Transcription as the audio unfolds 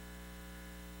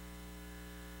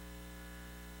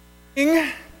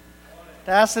To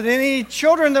ask that any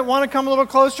children that want to come a little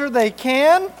closer, they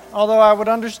can, although I would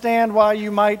understand why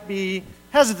you might be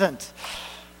hesitant.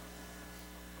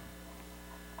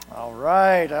 All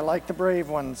right, I like the brave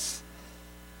ones.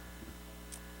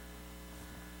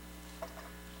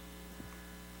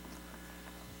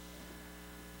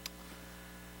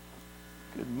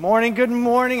 Good morning, good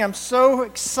morning. I'm so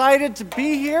excited to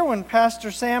be here. When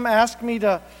Pastor Sam asked me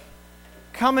to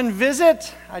come and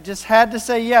visit, I just had to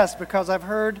say yes because I've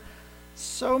heard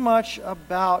so much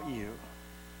about you.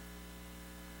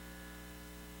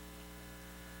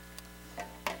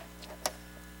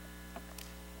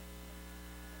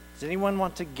 Does anyone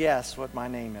want to guess what my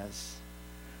name is?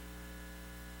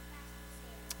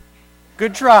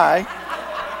 Good try.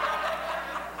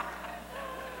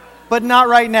 But not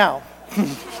right now.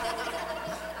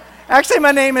 Actually,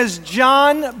 my name is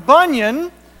John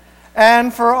Bunyan.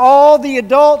 And for all the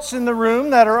adults in the room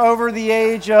that are over the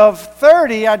age of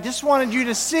 30, I just wanted you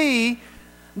to see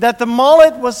that the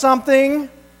mullet was something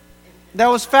that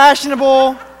was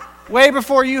fashionable way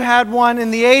before you had one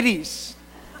in the 80s.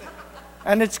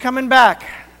 And it's coming back.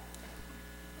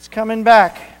 It's coming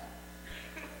back.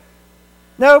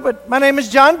 No, but my name is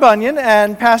John Bunyan,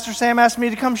 and Pastor Sam asked me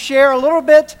to come share a little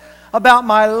bit about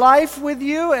my life with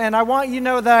you, and I want you to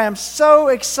know that I am so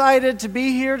excited to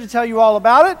be here to tell you all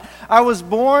about it. I was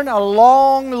born a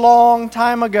long, long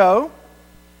time ago,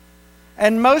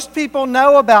 and most people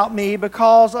know about me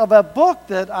because of a book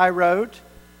that I wrote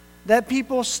that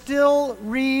people still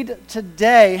read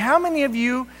today. How many of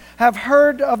you have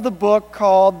heard of the book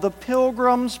called The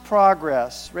Pilgrim's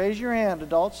Progress? Raise your hand,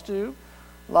 adults too.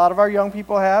 A lot of our young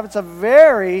people have. It's a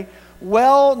very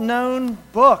well-known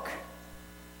book.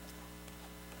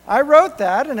 I wrote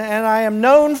that, and I am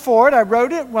known for it. I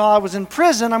wrote it while I was in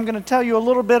prison. I'm going to tell you a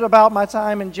little bit about my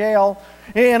time in jail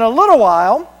in a little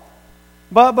while.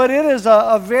 But it is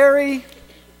a very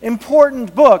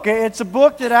important book. It's a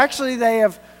book that actually they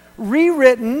have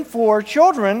rewritten for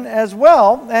children as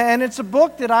well. And it's a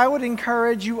book that I would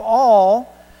encourage you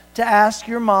all to ask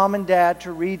your mom and dad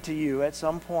to read to you at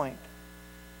some point.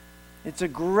 It's a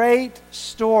great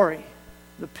story.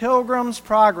 The Pilgrim's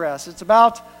Progress. It's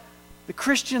about the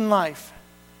Christian life.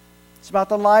 It's about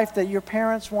the life that your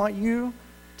parents want you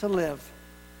to live.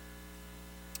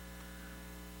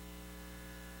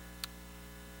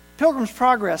 Pilgrim's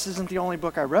Progress isn't the only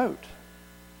book I wrote.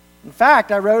 In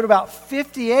fact, I wrote about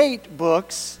 58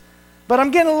 books, but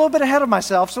I'm getting a little bit ahead of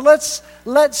myself, so let's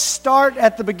start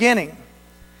at the beginning.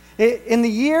 In the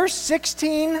year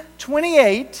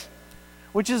 1628,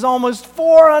 which is almost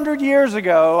 400 years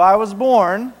ago, I was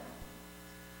born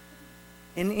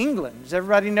in England. Does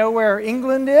everybody know where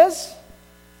England is?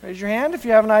 Raise your hand if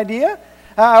you have an idea.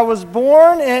 I was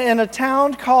born in a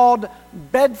town called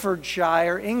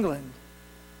Bedfordshire, England.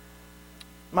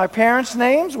 My parents'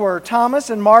 names were Thomas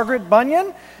and Margaret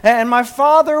Bunyan, and my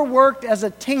father worked as a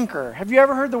tinker. Have you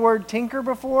ever heard the word tinker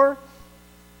before?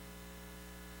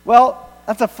 Well,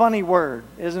 that's a funny word,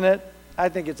 isn't it? I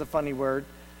think it's a funny word.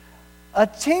 A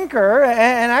tinker,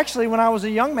 and actually when I was a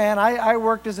young man, I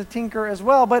worked as a tinker as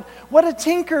well. But what a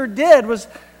tinker did was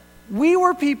we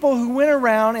were people who went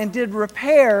around and did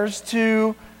repairs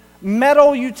to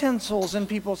metal utensils in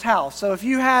people's house. So if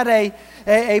you had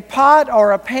a pot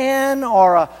or a pan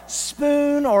or a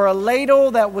spoon or a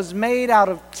ladle that was made out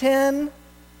of tin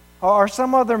or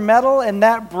some other metal and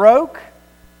that broke,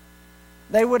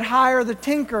 they would hire the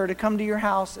tinker to come to your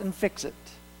house and fix it.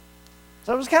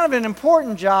 So it was kind of an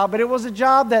important job, but it was a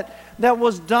job that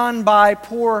was done by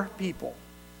poor people.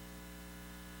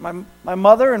 My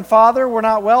mother and father were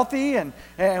not wealthy, and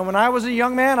when I was a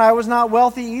young man, I was not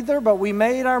wealthy either, but we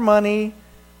made our money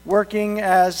working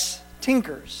as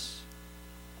tinkers.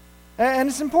 And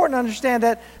it's important to understand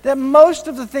that most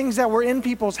of the things that were in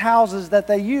people's houses that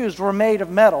they used were made of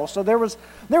metal. So there was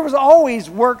always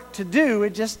work to do,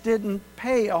 it just didn't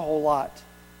pay a whole lot.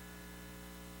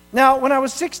 Now, when I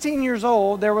was 16 years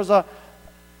old, there was a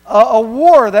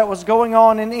war that was going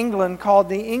on in England called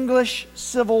the English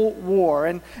Civil War.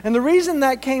 And the reason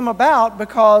that came about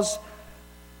because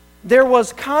there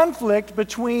was conflict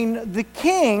between the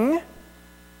king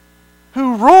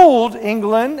who ruled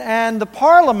England and the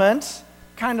parliament,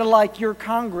 kind of like your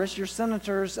Congress, your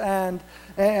senators and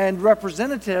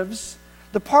representatives.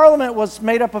 The parliament was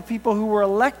made up of people who were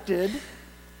elected.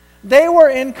 They were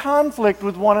in conflict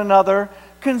with one another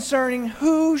concerning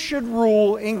who should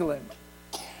rule England.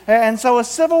 And so a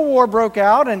civil war broke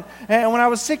out, and when I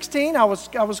was 16, I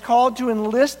was called to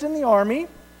enlist in the army,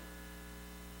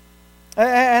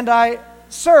 and I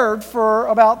served for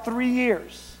about 3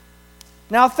 years.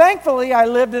 Now, thankfully, I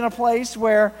lived in a place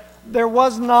where there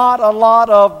was not a lot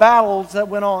of battles that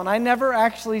went on. I never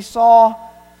actually saw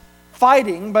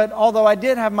fighting, but although I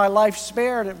did have my life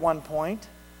spared at one point,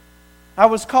 I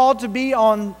was called to be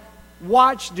on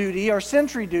watch duty or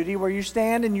sentry duty, where you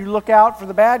stand and you look out for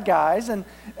the bad guys. And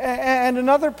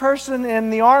another person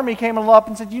in the army came up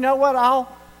and said, "You know what?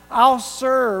 I'll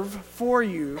serve for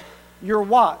you your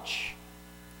watch."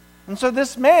 And so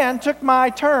this man took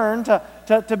my turn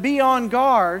to be on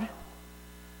guard,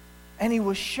 and he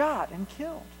was shot and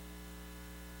killed.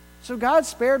 So God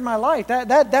spared my life.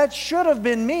 That should have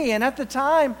been me. And at the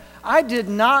time, I did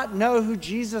not know who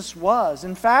Jesus was.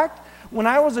 In fact, when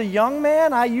I was a young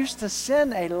man, I used to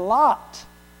sin a lot.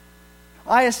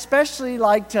 I especially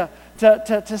like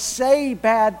to say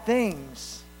bad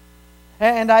things.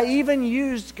 And I even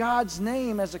used God's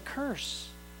name as a curse.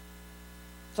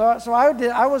 So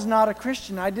I was not a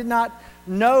Christian. I did not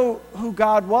know who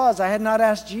God was. I had not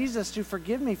asked Jesus to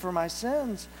forgive me for my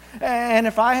sins. And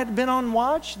if I had been on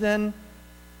watch, then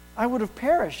I would have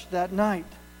perished that night.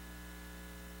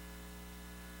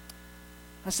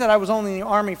 I said I was only in the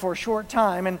army for a short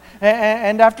time,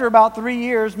 and after about 3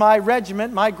 years, my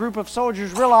regiment, my group of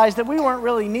soldiers, realized that we weren't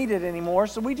really needed anymore,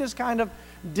 so we just kind of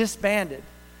disbanded.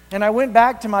 And I went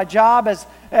back to my job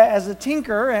as a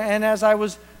tinker, and as I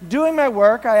was doing my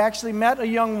work, I actually met a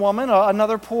young woman,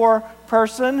 another poor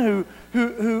person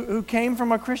who came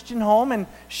from a Christian home, and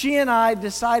she and I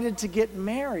decided to get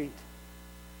married.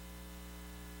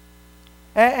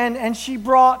 And she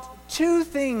brought 2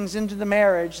 things into the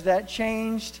marriage that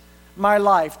changed my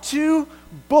life. 2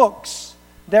 books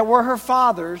that were her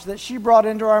father's that she brought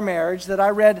into our marriage that I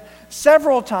read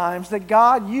several times, that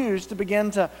God used to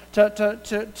begin to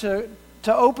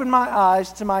open my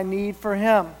eyes to my need for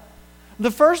Him.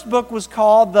 The first book was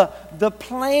called The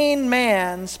Plain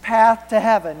Man's Path to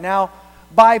Heaven. Now,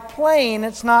 by plain,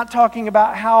 it's not talking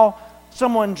about how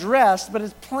someone dressed,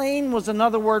 but plain was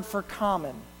another word for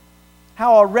common.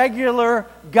 How a regular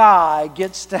guy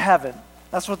gets to heaven.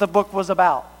 That's what the book was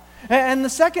about. And the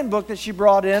second book that she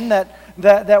brought in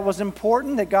that was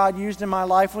important, that God used in my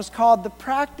life, was called The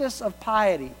Practice of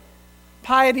Piety.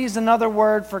 Piety is another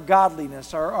word for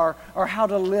godliness, or how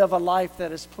to live a life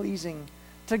that is pleasing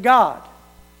to God.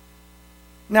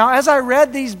 Now, as I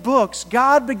read these books,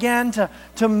 God began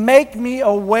to make me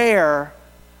aware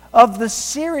of the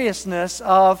seriousness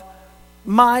of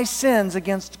my sins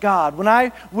against God. When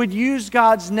I would use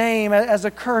God's name as a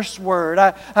curse word,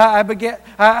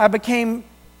 I became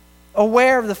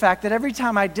aware of the fact that every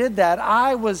time I did that,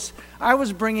 I was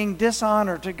bringing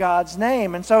dishonor to God's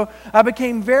name. And so I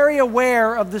became very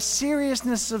aware of the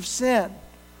seriousness of sin.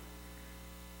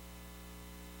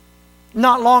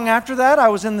 Not long after that, I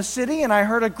was in the city and I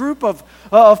heard a group of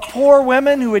poor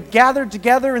women who had gathered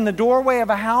together in the doorway of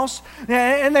a house,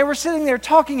 and they were sitting there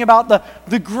talking about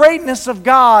the greatness of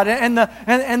God and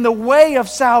the way of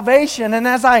salvation. And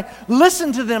as I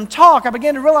listened to them talk, I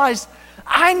began to realize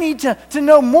I need to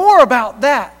know more about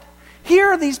that. Here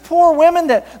are these poor women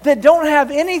that don't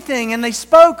have anything, and they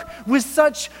spoke with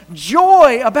such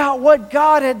joy about what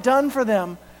God had done for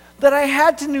them, that I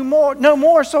had to know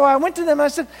more. So I went to them and I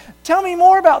said, "Tell me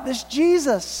more about this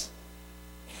Jesus."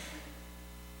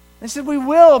 They said, "We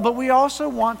will, but we also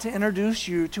want to introduce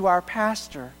you to our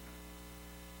pastor."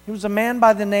 He was a man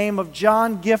by the name of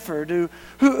John Gifford,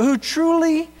 who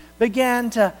truly began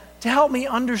to help me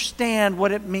understand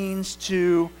what it means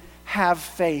to have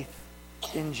faith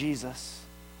in Jesus.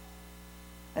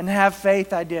 And have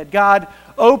faith I did. God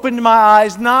opened my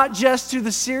eyes not just to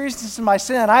the seriousness of my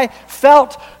sin. I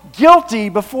felt guilty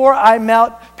before I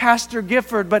met Pastor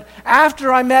Gifford, but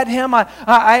after I met him,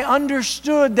 I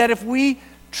understood that if we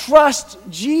trust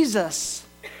Jesus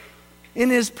in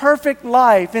His perfect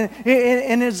life,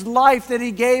 in His life that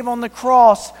He gave on the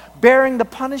cross, bearing the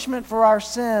punishment for our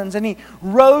sins, and He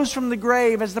rose from the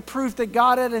grave as the proof that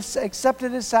God had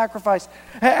accepted His sacrifice.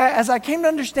 As I came to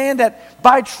understand that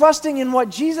by trusting in what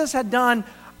Jesus had done,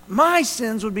 my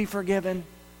sins would be forgiven,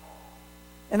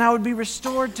 and I would be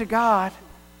restored to God,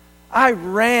 I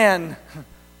ran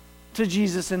to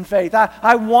Jesus in faith.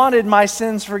 I wanted my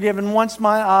sins forgiven once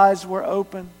my eyes were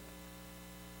open.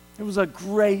 It was a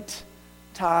great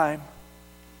time.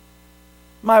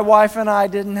 My wife and I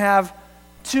didn't have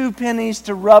 2 pennies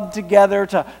to rub together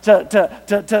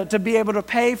to be able to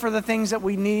pay for the things that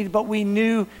we need, but we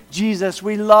knew Jesus.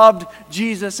 We loved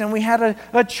Jesus, and we had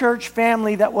a church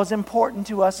family that was important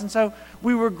to us, and so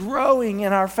we were growing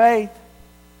in our faith.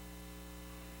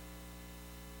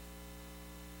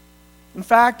 In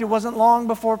fact, it wasn't long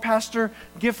before Pastor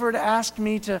Gifford asked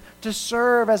me to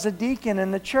serve as a deacon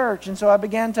in the church. And so I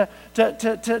began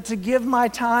to give my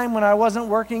time when I wasn't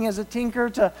working as a tinker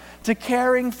to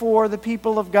caring for the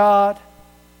people of God.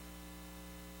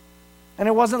 And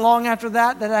it wasn't long after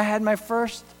that I had my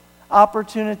first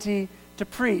opportunity to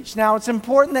preach. Now, it's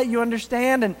important that you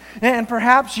understand, and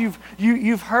perhaps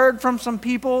you've heard from some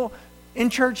people in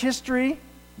church history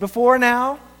before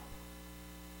now.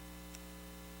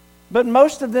 But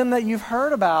most of them that you've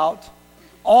heard about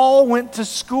all went to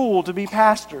school to be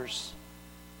pastors.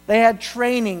 They had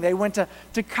training. They went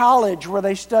to college where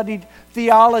they studied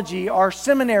theology, or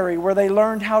seminary where they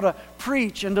learned how to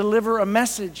preach and deliver a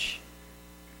message.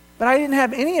 But I didn't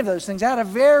have any of those things. I had a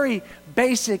very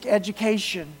basic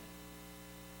education.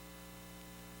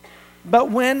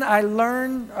 But when I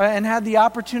learned and had the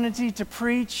opportunity to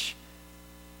preach,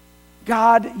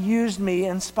 God used me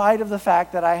in spite of the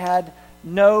fact that I had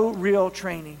no real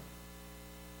training.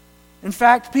 In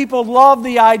fact, people love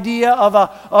the idea of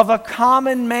a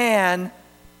common man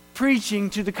preaching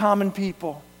to the common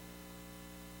people.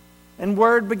 And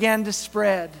word began to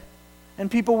spread. And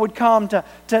people would come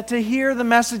to hear the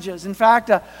messages. In fact,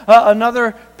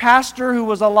 another pastor who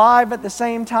was alive at the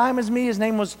same time as me, his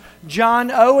name was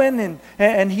John Owen,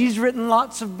 and he's written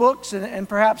lots of books, and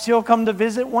perhaps he'll come to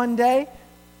visit one day.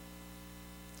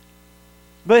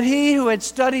 But he who had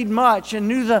studied much and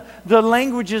knew the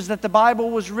languages that the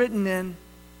Bible was written in,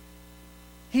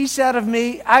 he said of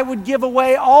me, I would give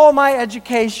away all my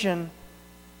education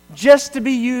just to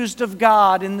be used of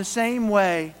God in the same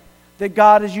way that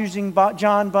God is using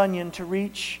John Bunyan to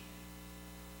reach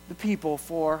the people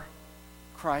for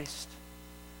Christ.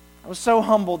 I was so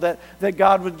humbled that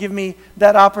God would give me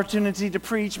that opportunity to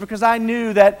preach, because I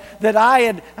knew that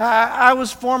I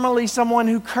was formerly someone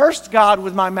who cursed God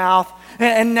with my mouth,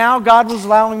 and now God was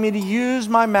allowing me to use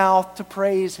my mouth to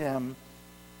praise Him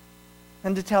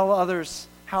and to tell others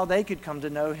how they could come to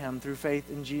know Him through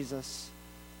faith in Jesus.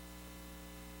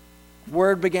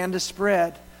 Word began to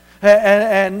spread.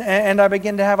 And I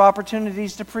began to have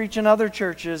opportunities to preach in other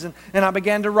churches. And I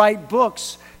began to write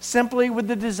books simply with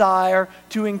the desire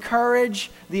to encourage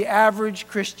the average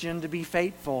Christian to be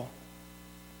faithful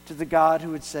to the God who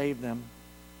would save them.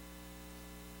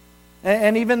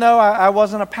 And even though I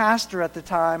wasn't a pastor at the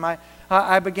time,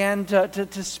 I began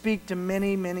to speak to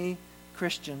many, many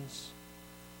Christians.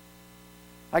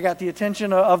 I got the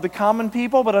attention of the common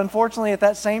people, but unfortunately at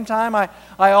that same time, I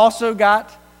also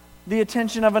got the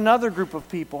attention of another group of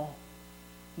people,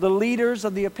 the leaders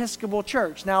of the Episcopal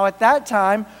Church. Now, at that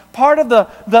time, part of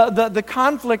the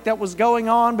conflict that was going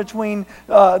on between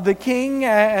the king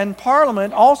and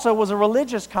Parliament also was a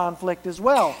religious conflict as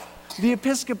well. The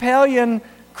Episcopalian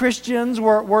Christians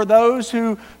were those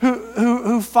who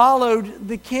followed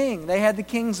the king. They had the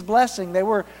king's blessing. They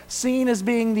were seen as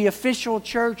being the official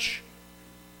church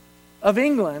of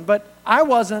England. But I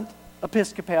wasn't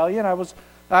Episcopalian. I was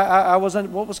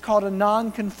what was called a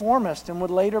nonconformist, and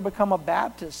would later become a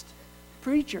Baptist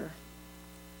preacher.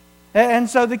 And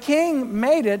so the king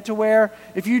made it to where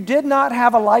if you did not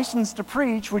have a license to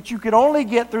preach, which you could only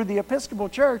get through the Episcopal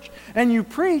Church, and you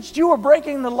preached, you were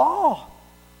breaking the law.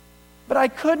 But I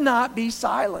could not be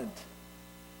silent.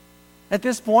 At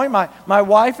this point, my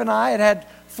wife and I had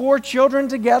 4 children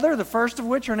together, the first of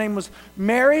which, her name was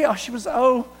Mary. Oh, she was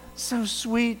so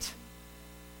sweet.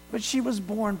 But she was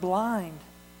born blind.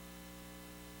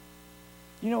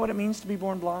 You know what it means to be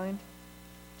born blind?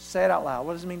 Say it out loud.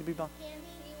 What does it mean to be blind?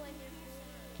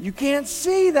 You can't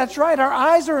see. That's right. Our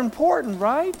eyes are important,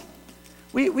 right?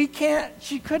 We can't.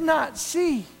 She could not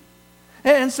see.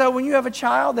 And so when you have a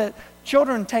child,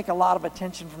 children take a lot of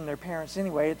attention from their parents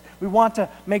anyway. We want to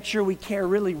make sure we care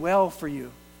really well for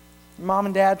you. Mom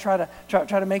and Dad try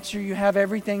to make sure you have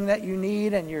everything that you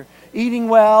need, and you're eating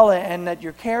well, and that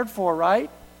you're cared for,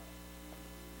 right?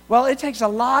 Well, it takes a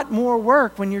lot more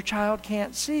work when your child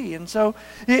can't see. And so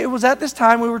it was at this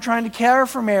time we were trying to care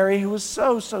for Mary, who was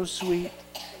so sweet,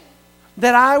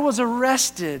 that I was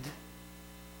arrested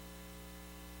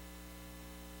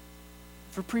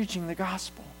for preaching the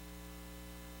gospel.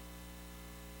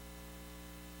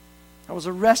 I was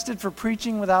arrested for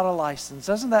preaching without a license.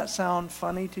 Doesn't that sound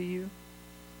funny to you?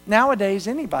 Nowadays,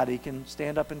 anybody can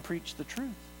stand up and preach the truth.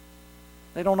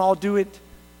 They don't all do it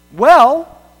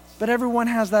well, but everyone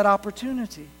has that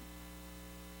opportunity.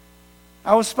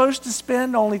 I was supposed to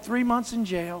spend only 3 months in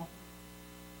jail,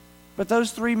 but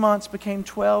those 3 months became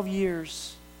 12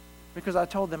 years because I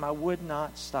told them I would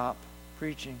not stop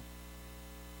preaching.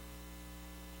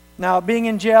 Now, being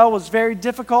in jail was very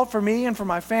difficult for me and for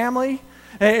my family.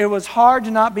 It was hard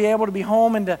to not be able to be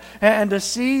home and to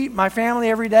see my family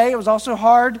every day. It was also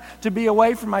hard to be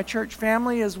away from my church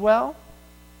family as well.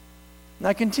 And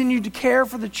I continued to care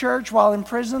for the church while in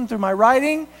prison through my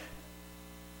writing.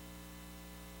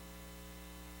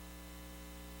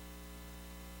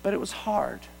 But it was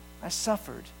hard. I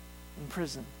suffered in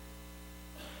prison.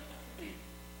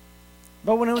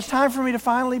 But when it was time for me to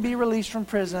finally be released from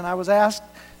prison, I was asked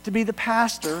to be the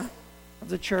pastor of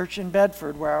the church in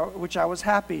Bedford, which I was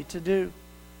happy to do.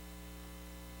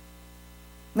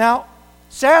 Now,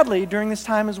 sadly, during this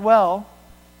time as well,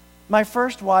 my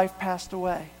first wife passed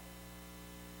away.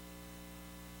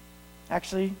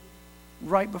 Actually,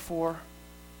 right before,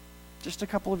 just a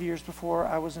couple of years before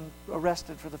I was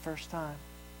arrested for the first time.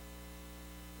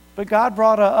 But God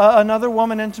brought another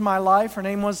woman into my life. Her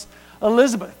name was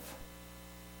Elizabeth.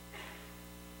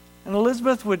 And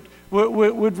Elizabeth would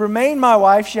remain my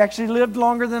wife. She actually lived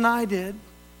longer than I did.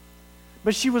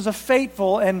 But she was a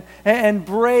faithful and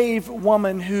brave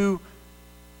woman who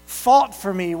fought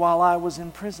for me while I was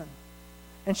in prison.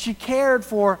 And she cared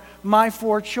for my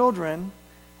 4 children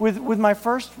with my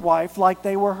first wife like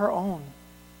they were her own.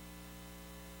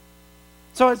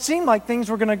 So it seemed like things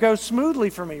were going to go smoothly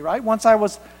for me, right? Once I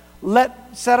was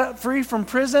set free from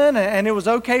prison, and it was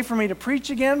okay for me to preach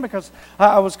again because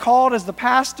I was called as the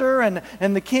pastor,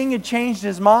 and the king had changed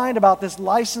his mind about this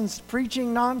licensed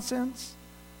preaching nonsense.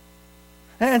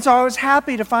 And so I was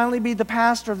happy to finally be the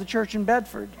pastor of the church in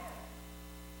Bedford.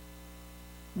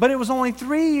 But it was only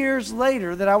 3 years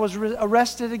later that I was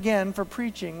arrested again for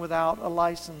preaching without a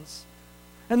license.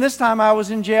 And this time I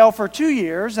was in jail for 2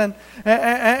 years. And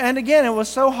again, it was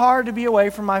so hard to be away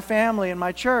from my family and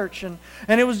my church. And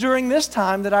it was during this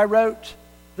time that I wrote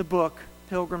the book,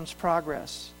 Pilgrim's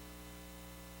Progress.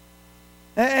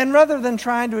 And rather than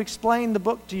trying to explain the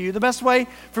book to you, the best way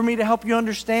for me to help you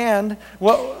understand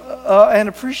and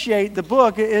appreciate the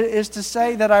book is to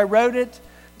say that I wrote it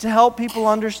to help people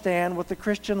understand what the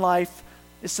Christian life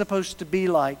is supposed to be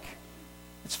like.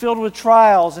 It's filled with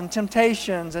trials and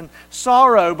temptations and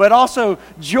sorrow, but also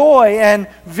joy and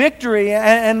victory,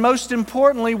 and most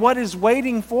importantly, what is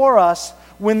waiting for us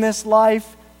when this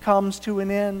life comes to an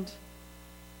end.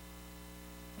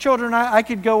 Children, I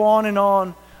could go on and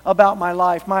on about my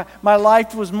life. My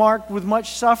life was marked with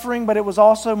much suffering, but it was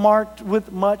also marked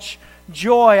with much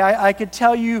joy. I could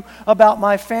tell you about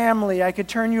my family. I could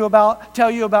tell you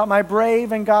about my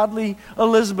brave and godly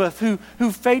Elizabeth,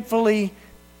 who faithfully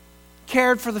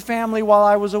cared for the family while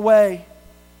I was away,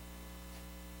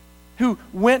 who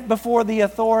went before the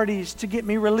authorities to get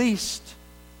me released.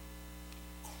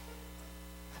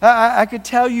 I could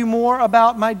tell you more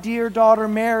about my dear daughter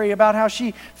Mary, about how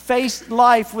she faced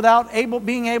life without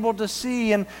being able to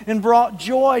see and brought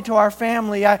joy to our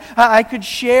family. I could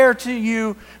share to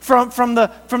you from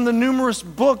the numerous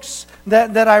books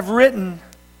that I've written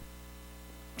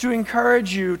to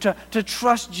encourage you to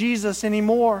trust Jesus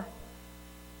anymore.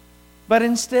 But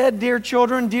instead, dear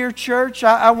children, dear church,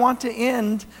 I want to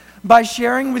end by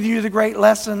sharing with you the great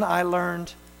lesson I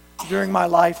learned during my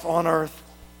life on earth.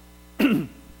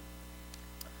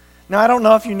 Now, I don't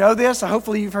know if you know this.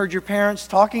 Hopefully you've heard your parents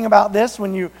talking about this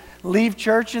when you leave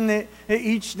church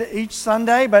each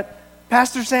Sunday. But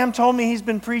Pastor Sam told me he's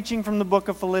been preaching from the book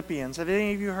of Philippians. Have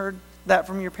any of you heard that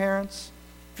from your parents?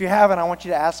 If you haven't, I want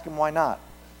you to ask them why not.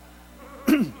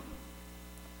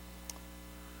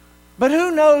 But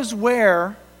who knows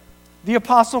where the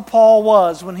Apostle Paul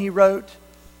was when he wrote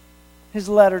his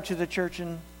letter to the church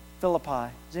in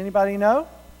Philippi? Does anybody know?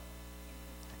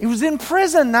 He was in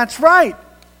prison, that's right.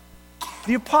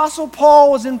 The Apostle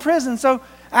Paul was in prison. So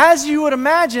as you would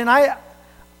imagine,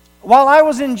 while I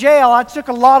was in jail, I took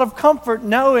a lot of comfort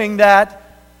knowing that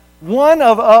one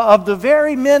of the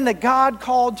very men that God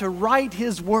called to write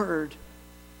His Word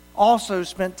also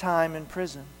spent time in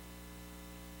prison.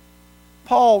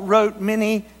 Paul wrote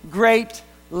many great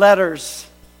letters.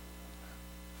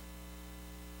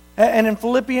 And in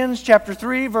Philippians chapter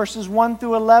 3, verses 1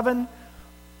 through 11,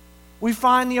 we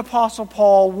find the Apostle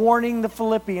Paul warning the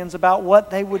Philippians about what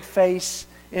they would face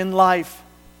in life.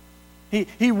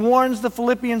 He warns the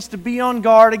Philippians to be on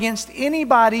guard against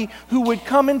anybody who would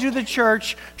come into the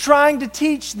church trying to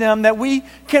teach them that we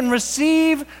can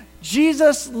receive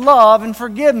Jesus' love and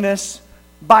forgiveness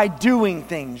by doing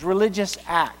things, religious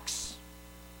acts.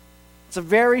 It's a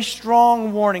very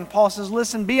strong warning. Paul says,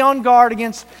 listen, be on guard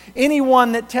against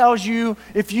anyone that tells you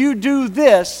if you do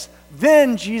this,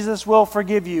 then Jesus will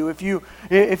forgive you.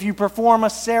 If you perform a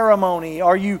ceremony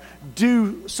or you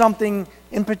do something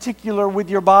in particular with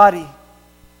your body.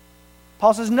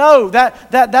 Paul says, no,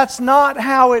 that's not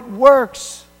how it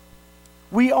works.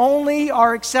 we only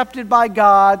are accepted by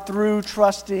God through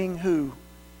trusting who?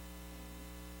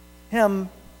 Him.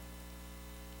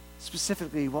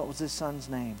 Specifically, what was his son's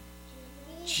name?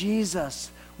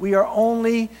 Jesus. We are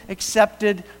only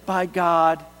accepted by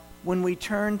God when we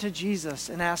turn to Jesus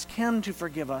and ask him to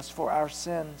forgive us for our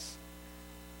sins.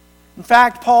 In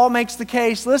fact, Paul makes the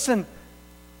case, listen,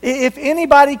 if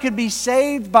anybody could be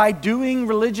saved by doing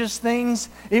religious things,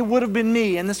 it would have been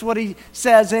me. And this is what he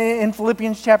says in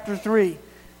Philippians chapter 3.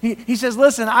 He says,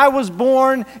 listen, I was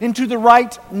born into the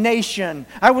right nation.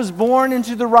 I was born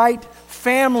into the right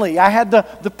family. I had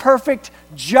the perfect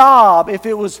job if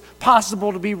it was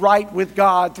possible to be right with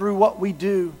God through what we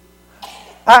do.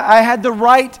 I had the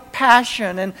right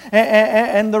passion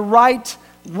and the right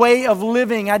way of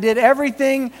living. I did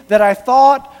everything that I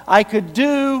thought I could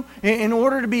do in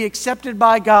order to be accepted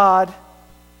by God.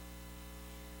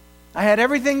 I had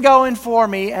everything going for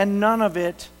me, and none of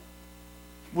it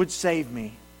would save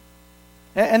me.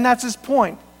 And that's his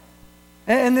point.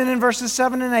 And then in verses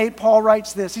 7 and 8, Paul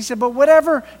writes this. He said, but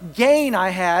whatever gain I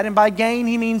had, and by gain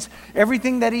he means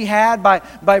everything that he had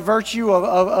by virtue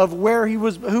of where he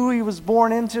was, who he was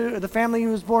born into, the family he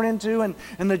was born into, and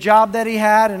the job that he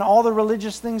had, and all the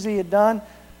religious things he had done.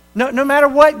 No matter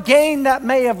what gain that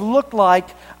may have looked like,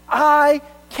 I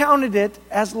counted it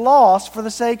as loss for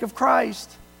the sake of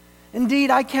Christ. Indeed,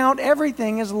 I count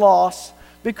everything as loss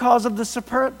because of the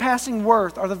surpassing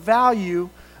worth or the value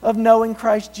of knowing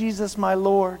Christ Jesus my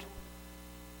Lord.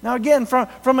 Now again,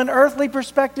 from an earthly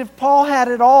perspective, Paul had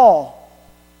it all.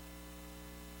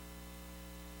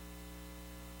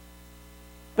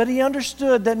 But he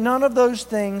understood that none of those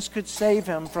things could save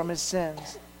him from his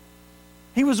sins.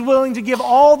 He was willing to give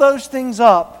all those things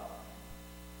up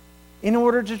in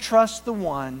order to trust the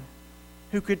one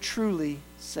who could truly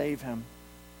save him.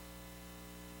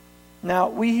 Now,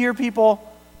 we hear people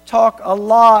talk a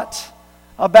lot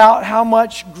about how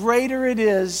much greater it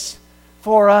is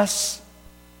for us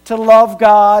to love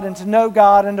God and to know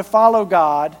God and to follow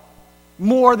God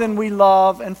more than we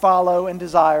love and follow and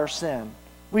desire sin.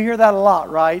 We hear that a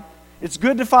lot, right? It's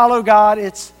good to follow God,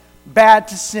 it's bad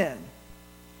to sin.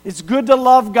 It's good to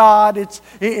love God,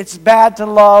 it's bad to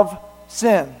love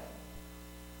sin.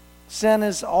 Sin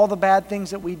is all the bad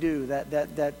things that we do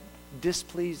that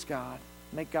displease God,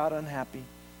 make God unhappy.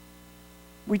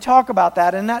 We talk about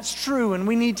that, and that's true, and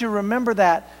we need to remember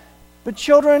that. But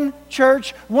children,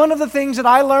 church, one of the things that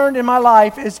I learned in my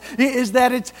life is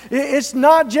that it's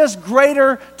not just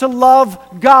greater to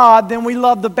love God than we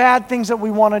love the bad things that we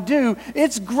want to do.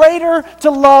 It's greater to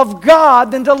love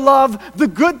God than to love the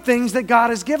good things that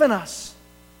God has given us.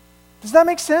 Does that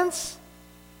make sense?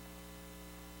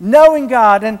 Knowing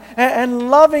God and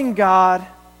loving God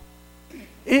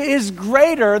is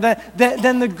greater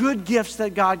than the good gifts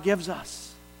that God gives us.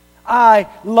 I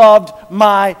loved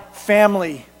my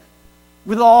family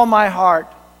with all my heart.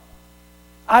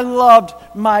 I loved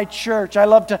my church. I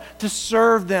loved to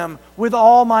serve them with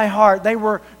all my heart. They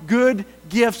were good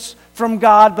gifts from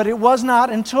God, but it was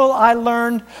not until I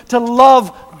learned to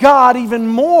love God even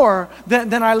more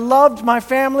than I loved my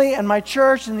family and my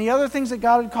church and the other things that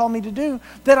God had called me to do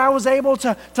that I was able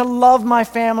to love my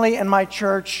family and my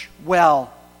church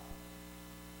well.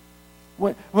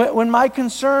 When my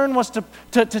concern was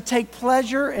to take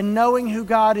pleasure in knowing who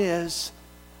God is,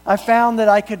 I found that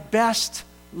I could best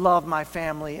love my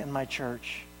family and my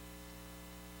church.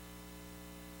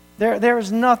 There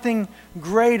is nothing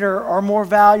greater or more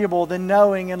valuable than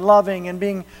knowing and loving and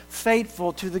being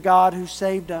faithful to the God who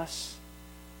saved us.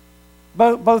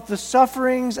 Both the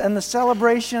sufferings and the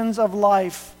celebrations of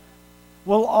life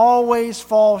will always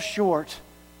fall short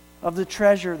of the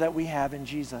treasure that we have in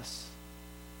Jesus.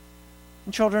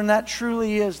 And children, that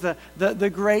truly is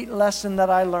the great lesson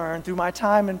that I learned through my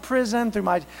time in prison, through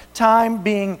my time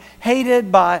being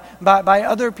hated by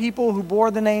other people who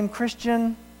bore the name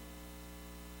Christian,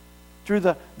 through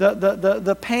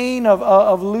the pain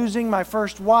of losing my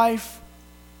first wife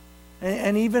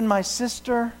and even my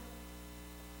sister.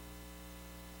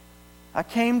 I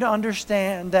came to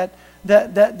understand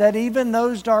that even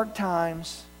those dark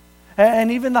times and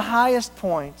even the highest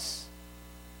points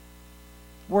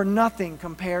were nothing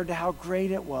compared to how great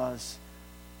it was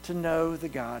to know the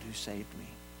God who saved me.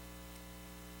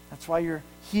 That's why you're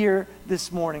here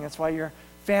this morning. That's why your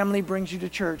family brings you to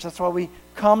church. That's why we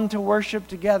come to worship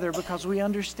together, because we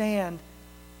understand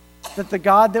that the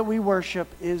God that we worship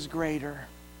is greater.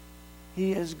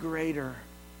 He is greater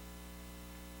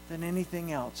than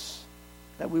anything else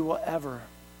that we will ever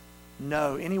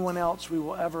know, anyone else we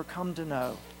will ever come to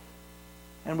know.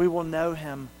 And we will know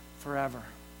Him forever.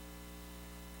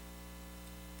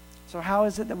 So how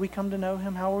is it that we come to know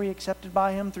him? How are we accepted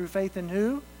by him? Through faith in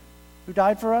who? Who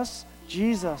died for us?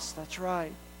 Jesus. That's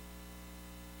right.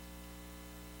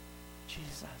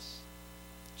 Jesus.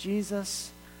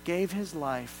 Jesus gave his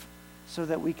life so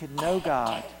that we could know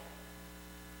God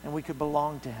and we could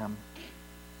belong to him.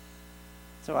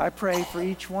 So I pray for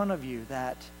each one of you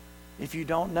that if you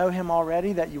don't know him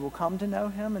already, that you will come to know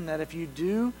him, and that if you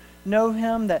do know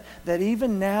him, that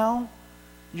even now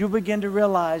you'll begin to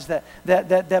realize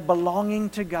that belonging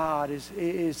to God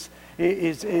is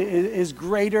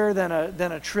greater than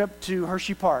a trip to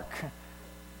Hershey Park.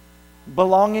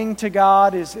 Belonging to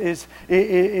God is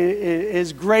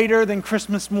greater than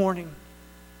Christmas morning.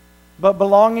 But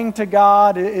belonging to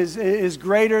God is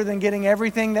greater than getting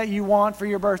everything that you want for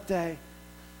your birthday.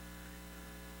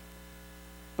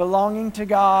 Belonging to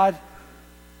God,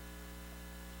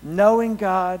 knowing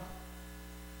God,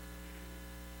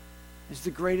 is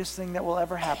the greatest thing that will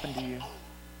ever happen to you.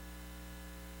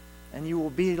 And you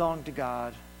will belong to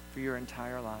God for your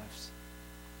entire lives.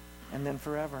 And then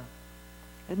forever.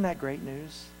 Isn't that great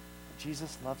news?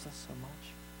 Jesus loves us so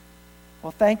much.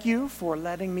 Well, thank you for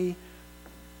letting me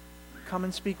come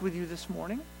and speak with you this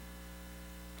morning.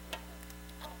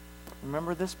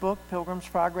 Remember this book, Pilgrim's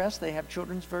Progress? They have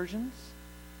children's versions.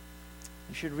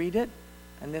 You should read it,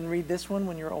 and then read this one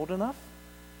when you're old enough.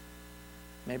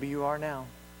 Maybe you are now.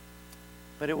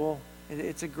 But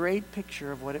it's a great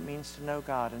picture of what it means to know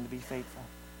God and to be faithful.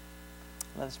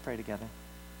 Let us pray together.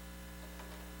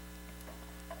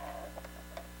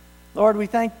 Lord, we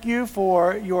thank you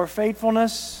for your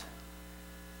faithfulness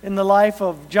in the life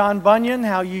of John Bunyan,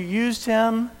 how you used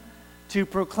him to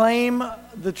proclaim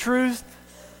the truth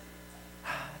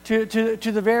to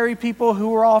the very people who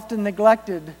were often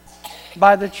neglected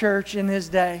by the church in his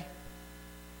day.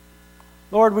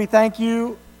 Lord, we thank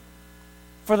you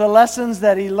for the lessons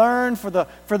that he learned, for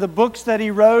the books that he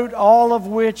wrote, all of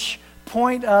which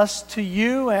point us to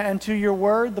you and to your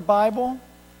word, the Bible.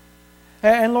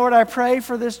 And Lord, I pray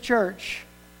for this church,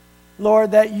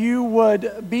 Lord, that you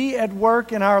would be at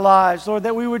work in our lives, Lord,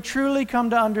 that we would truly come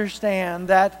to understand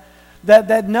that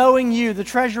knowing you, the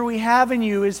treasure we have in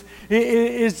you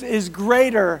is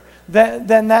greater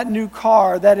than that new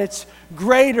car, that it's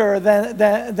greater than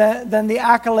the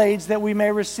accolades that we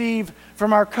may receive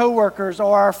from our coworkers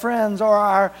or our friends or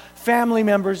our family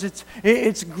members.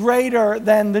 It's greater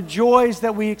than the joys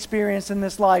that we experience in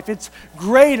this life. It's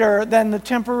greater than the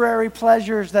temporary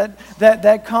pleasures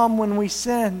that come when we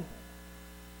sin.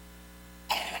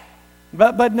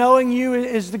 But knowing you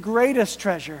is the greatest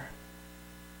treasure.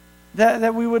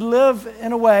 That we would live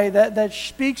in a way that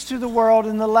speaks to the world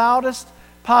in the loudest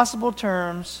possible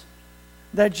terms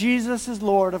that Jesus is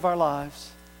Lord of our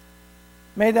lives.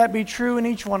 May that be true in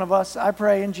each one of us. I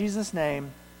pray in Jesus'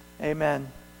 name.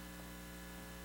 Amen.